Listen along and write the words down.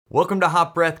Welcome to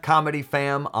Hot Breath Comedy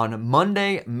Fam. On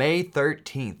Monday, May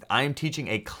 13th, I am teaching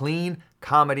a clean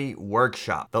comedy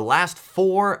workshop. The last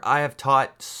 4 I have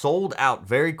taught sold out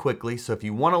very quickly, so if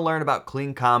you want to learn about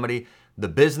clean comedy, the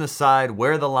business side,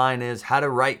 where the line is, how to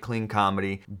write clean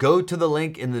comedy, go to the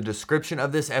link in the description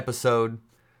of this episode,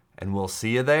 and we'll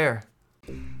see you there.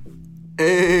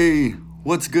 Hey,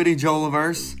 what's goody,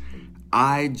 Joliverse?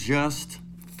 I just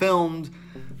filmed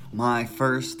my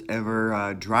first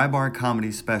ever dry bar comedy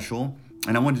special,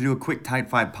 and I wanted to do a quick Type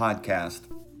 5 podcast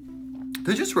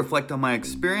to just reflect on my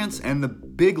experience and the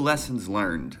big lessons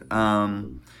learned.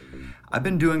 I've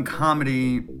been doing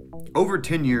comedy over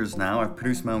 10 years now. I've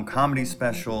produced my own comedy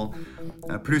special,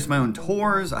 I've produced my own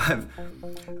tours, I've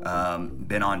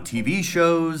been on TV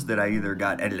shows that I either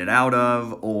got edited out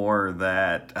of or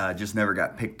that just never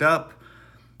got picked up.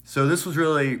 So this was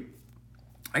really,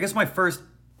 I guess, my first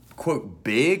quote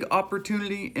big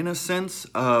opportunity in a sense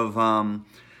of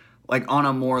like on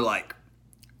a more like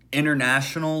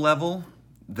international level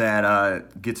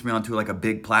that gets me onto like a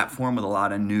big platform with a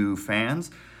lot of new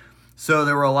fans. So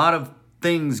there were a lot of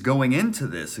things going into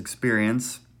this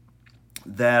experience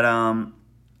that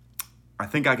I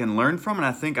think I can learn from, and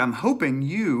I think I'm hoping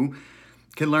you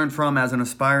can learn from as an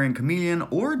aspiring comedian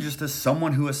or just as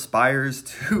someone who aspires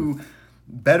to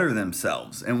better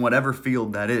themselves in whatever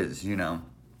field that is, you know.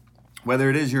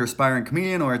 Whether it is you're an aspiring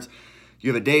comedian or it's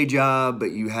you have a day job,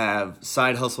 but you have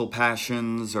side hustle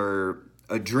passions or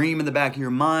a dream in the back of your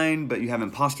mind, but you have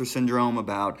imposter syndrome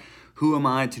about who am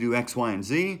I to do X, Y, and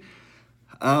Z.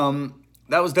 That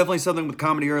was definitely something with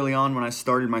comedy early on when I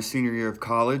started my senior year of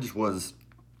college was,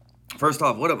 first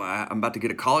off, what am I? I'm about to get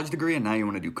a college degree and now you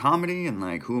want to do comedy? And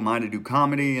like, who am I to do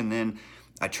comedy? And then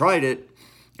I tried it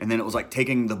and then it was like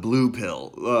taking the blue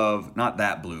pill of, not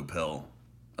that blue pill,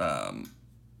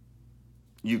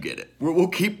 you get it. We'll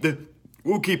keep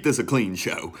this a clean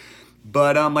show.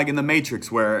 But like in The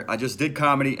Matrix, where I just did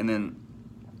comedy and then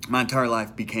my entire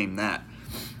life became that.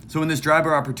 So when this dry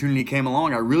bar opportunity came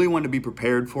along, I really wanted to be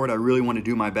prepared for it. I really wanted to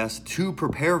do my best to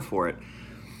prepare for it.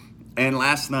 And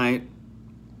last night,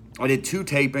 I did 2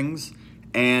 tapings,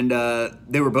 and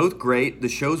they were both great. The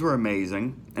shows were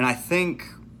amazing. And I think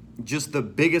just the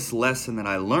biggest lesson that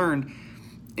I learned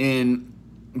in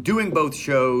doing both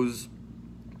shows,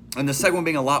 and the second one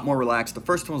being a lot more relaxed. The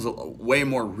first one was way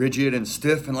more rigid and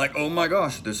stiff and like, oh my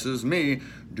gosh, this is me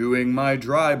doing my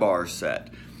dry bar set.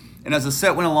 And as the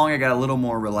set went along, I got a little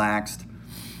more relaxed.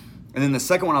 And then the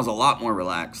second one, I was a lot more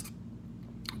relaxed.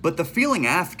 But the feeling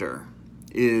after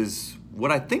is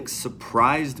what I think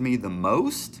surprised me the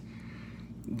most,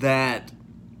 that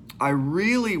I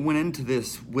really went into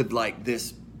this with like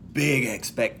this big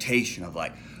expectation of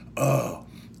like, oh,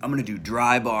 I'm going to do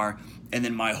dry bar. And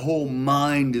then my whole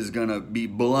mind is going to be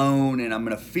blown and I'm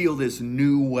going to feel this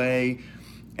new way.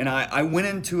 And I went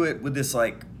into it with this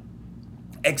like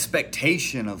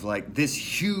expectation of like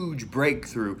this huge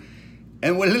breakthrough.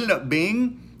 And what it ended up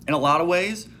being, in a lot of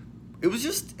ways, it was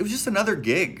just another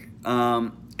gig.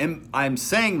 And I'm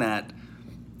saying that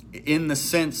in the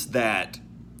sense that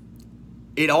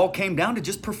it all came down to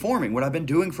just performing what I've been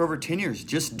doing for over 10 years,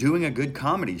 just doing a good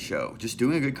comedy show, just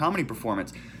doing a good comedy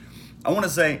performance. I want to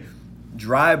say,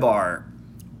 dry bar,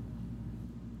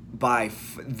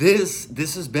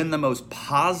 this has been the most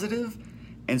positive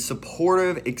and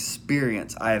supportive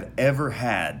experience I have ever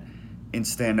had in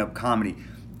stand-up comedy.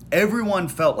 Everyone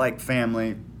felt like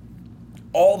family.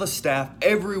 All the staff,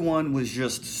 everyone was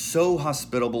just so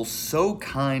hospitable, so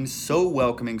kind, so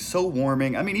welcoming, so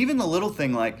warming. I mean, even the little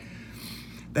thing like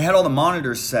they had all the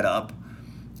monitors set up,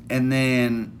 and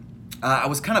then I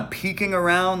was kind of peeking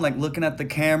around, like looking at the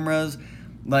cameras,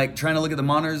 like trying to look at the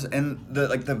monitors, and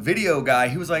the video guy,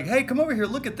 he was like, hey, come over here,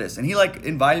 look at this. And he like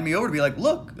invited me over to be like,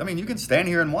 look, I mean, you can stand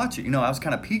here and watch it. You know, I was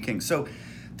kind of peeking. So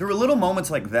there were little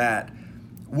moments like that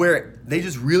where they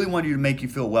just really wanted you to make you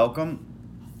feel welcome.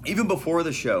 Even before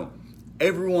the show,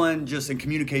 everyone just in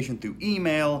communication through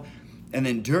email, and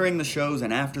then during the shows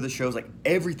and after the shows, like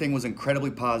everything was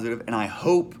incredibly positive. And I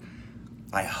hope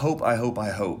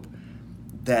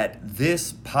that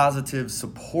this positive,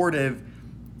 supportive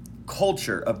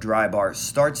culture of dry bar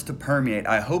starts to permeate.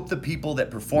 I hope the people that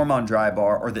perform on dry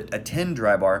bar or that attend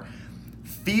dry bar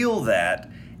feel that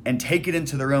and take it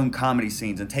into their own comedy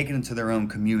scenes and take it into their own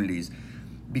communities.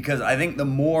 Because I think the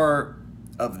more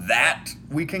of that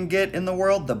we can get in the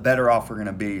world, the better off we're going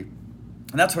to be.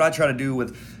 And that's what I try to do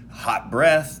with Hot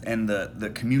Breath, and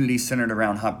the community centered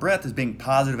around Hot Breath is being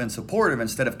positive and supportive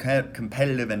instead of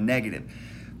competitive and negative.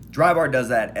 Dry bar does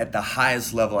that at the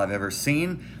highest level I've ever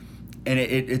seen. And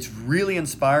it's really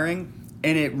inspiring,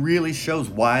 and it really shows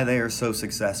why they are so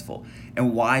successful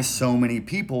and why so many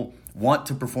people want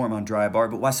to perform on Dry Bar,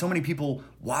 but why so many people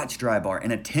watch Dry Bar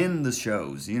and attend the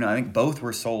shows. You know, I think both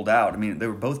were sold out. I mean, they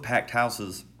were both packed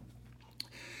houses.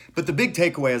 But the big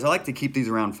takeaway is, I like to keep these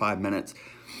around 5 minutes,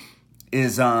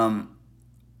 is that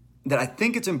I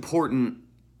think it's important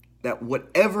that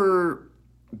whatever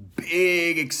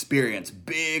big experience,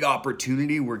 big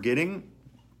opportunity we're getting,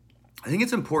 I think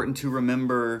it's important to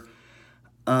remember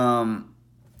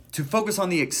to focus on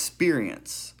the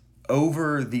experience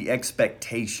over the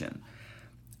expectation.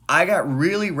 I got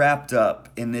really wrapped up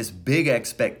in this big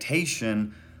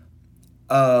expectation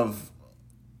of,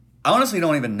 I honestly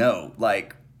don't even know.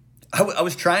 Like, I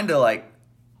was trying to like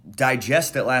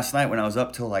digest it last night when I was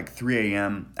up till like 3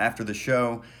 a.m. after the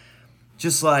show.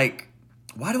 Just like,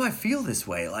 why do I feel this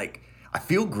way? Like, I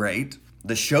feel great.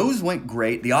 The shows went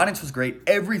great. The audience was great.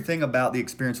 Everything about the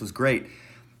experience was great.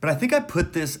 But I think I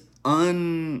put this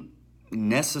unnecessary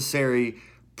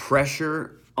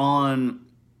pressure on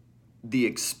the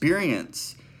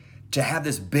experience to have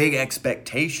this big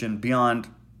expectation beyond,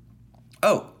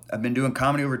 oh, I've been doing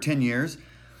comedy over 10 years.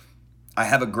 I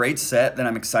have a great set that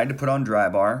I'm excited to put on Dry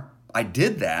Bar. I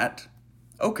did that.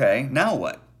 Okay, now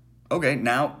what? Okay,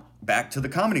 now back to the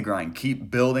comedy grind.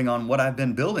 Keep building on what I've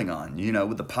been building on, you know,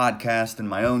 with the podcast and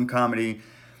my own comedy,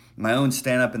 my own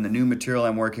stand-up and the new material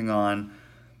I'm working on.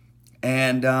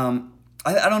 And I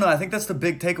don't know. I think that's the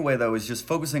big takeaway, though, is just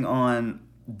focusing on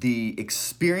the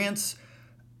experience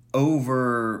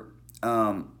over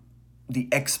the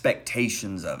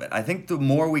expectations of it. I think the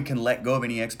more we can let go of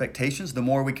any expectations, the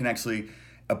more we can actually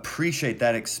appreciate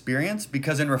that experience.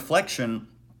 Because in reflection,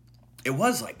 it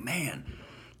was like, man,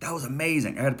 that was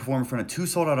amazing. I got to perform in front of 2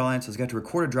 sold-out audiences. Got to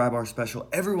record a Dry Bar special.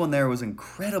 Everyone there was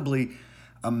incredibly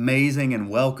amazing and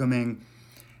welcoming.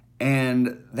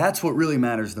 And that's what really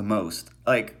matters the most.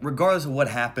 Like, regardless of what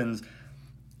happens,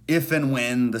 if and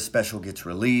when the special gets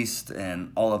released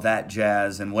and all of that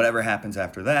jazz and whatever happens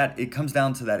after that, it comes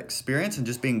down to that experience and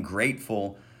just being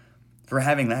grateful for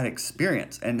having that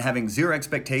experience and having zero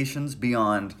expectations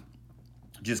beyond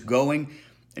just going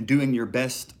and doing your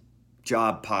best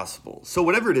job possible. So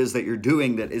whatever it is that you're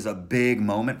doing that is a big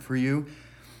moment for you,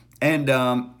 and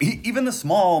even the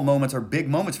small moments are big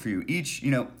moments for you.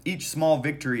 Each small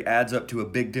victory adds up to a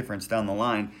big difference down the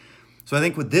line. So I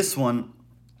think with this one,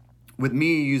 with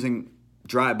me using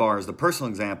Dry Bar as the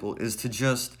personal example, is to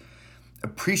just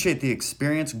appreciate the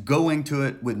experience, going to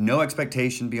it with no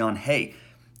expectation beyond, hey,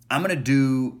 I'm going to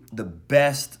do the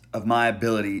best of my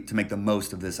ability to make the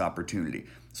most of this opportunity.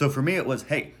 So for me, it was,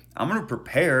 hey, I'm going to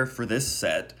prepare for this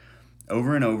set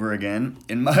over and over again,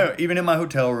 even in my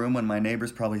hotel room when my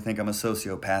neighbors probably think I'm a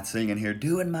sociopath sitting in here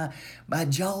doing my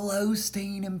Joel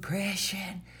Osteen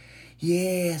impression.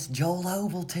 Yes, Joel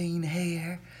Ovaltine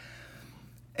here.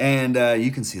 And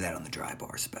you can see that on the Dry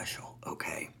Bar special,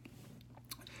 okay?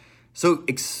 So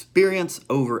experience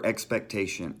over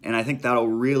expectation. And I think that'll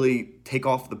really take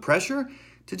off the pressure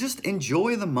to just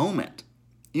enjoy the moment.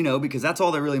 You know, because that's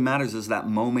all that really matters, is that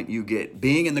moment you get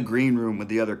being in the green room with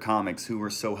the other comics who were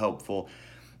so helpful.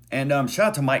 And shout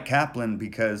out to Mike Kaplan,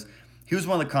 because he was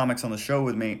one of the comics on the show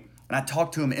with me. And I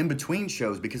talked to him in between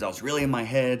shows because I was really in my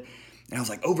head. And I was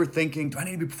like overthinking, do I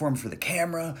need to be performing for the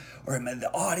camera or am I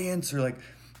the audience? Or like,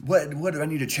 what do I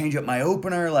need to change up my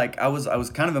opener? Like I was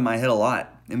kind of in my head a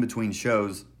lot in between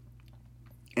shows.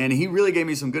 And he really gave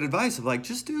me some good advice of like,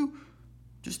 just do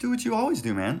what you always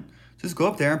do, man. Just go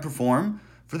up there and perform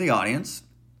for the audience,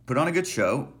 put on a good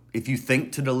show. If you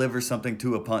think to deliver something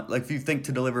to if you think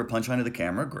to deliver a punchline to the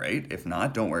camera, great. If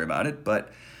not, don't worry about it.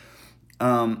 But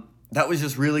that was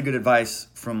just really good advice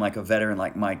from like a veteran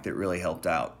like Mike that really helped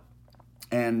out.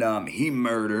 And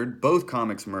both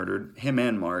comics murdered, him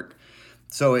and Mark.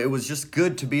 So it was just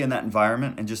good to be in that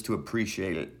environment and just to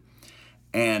appreciate it.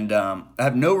 And I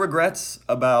have no regrets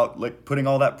about like putting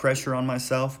all that pressure on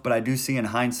myself, but I do see in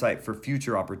hindsight for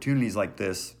future opportunities like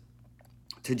this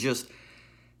to just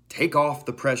take off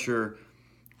the pressure,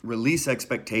 release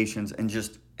expectations, and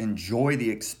just enjoy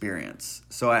the experience.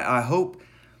 So I hope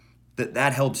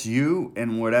that helps you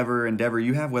in whatever endeavor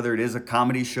you have, whether it is a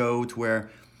comedy show to where,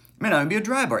 it may not be a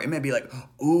Dry Bar. It may be like,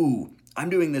 ooh,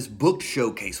 I'm doing this book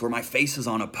showcase where my face is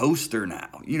on a poster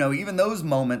now. You know, even those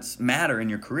moments matter in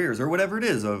your careers, or whatever it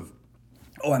is of,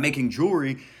 oh, I'm making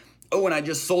jewelry. Oh, and I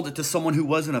just sold it to someone who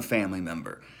wasn't a family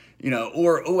member. You know,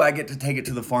 or, oh, I get to take it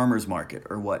to the farmer's market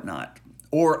or whatnot.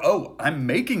 Or, oh, I'm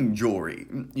making jewelry.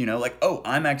 You know, like, oh,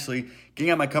 I'm actually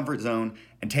getting out of my comfort zone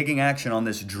and taking action on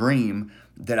this dream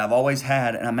that I've always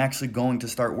had. And I'm actually going to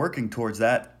start working towards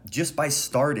that. Just by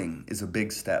starting is a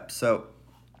big step. So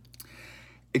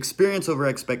experience over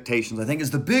expectations, I think,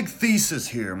 is the big thesis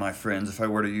here, my friends, if I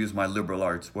were to use my liberal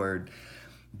arts word.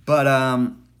 But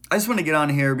I just want to get on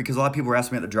here because a lot of people were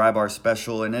asking me at the Dry Bar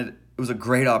special, and it was a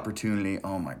great opportunity.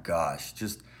 Oh my gosh,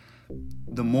 just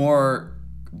the more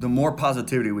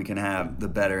positivity we can have, the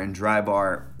better. And Dry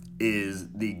Bar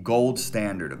is the gold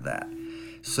standard of that.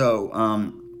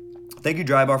 So thank you,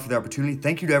 Dry Bar, for the opportunity.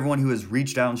 Thank you to everyone who has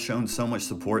reached out and shown so much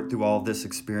support through all of this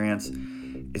experience.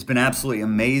 It's been absolutely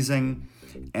amazing,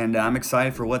 and I'm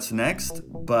excited for what's next,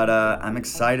 but I'm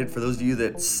excited for those of you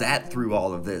that sat through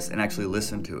all of this and actually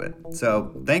listened to it.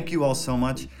 So thank you all so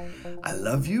much. I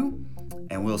love you,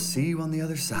 and we'll see you on the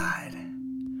other side.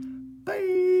 Bye.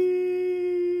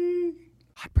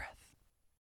 Hot Breath.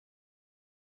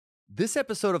 This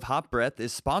episode of Hot Breath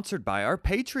is sponsored by our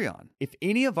Patreon. If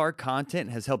any of our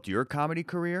content has helped your comedy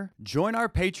career, join our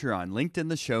Patreon linked in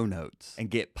the show notes and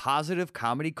get positive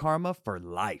comedy karma for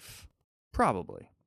life. Probably.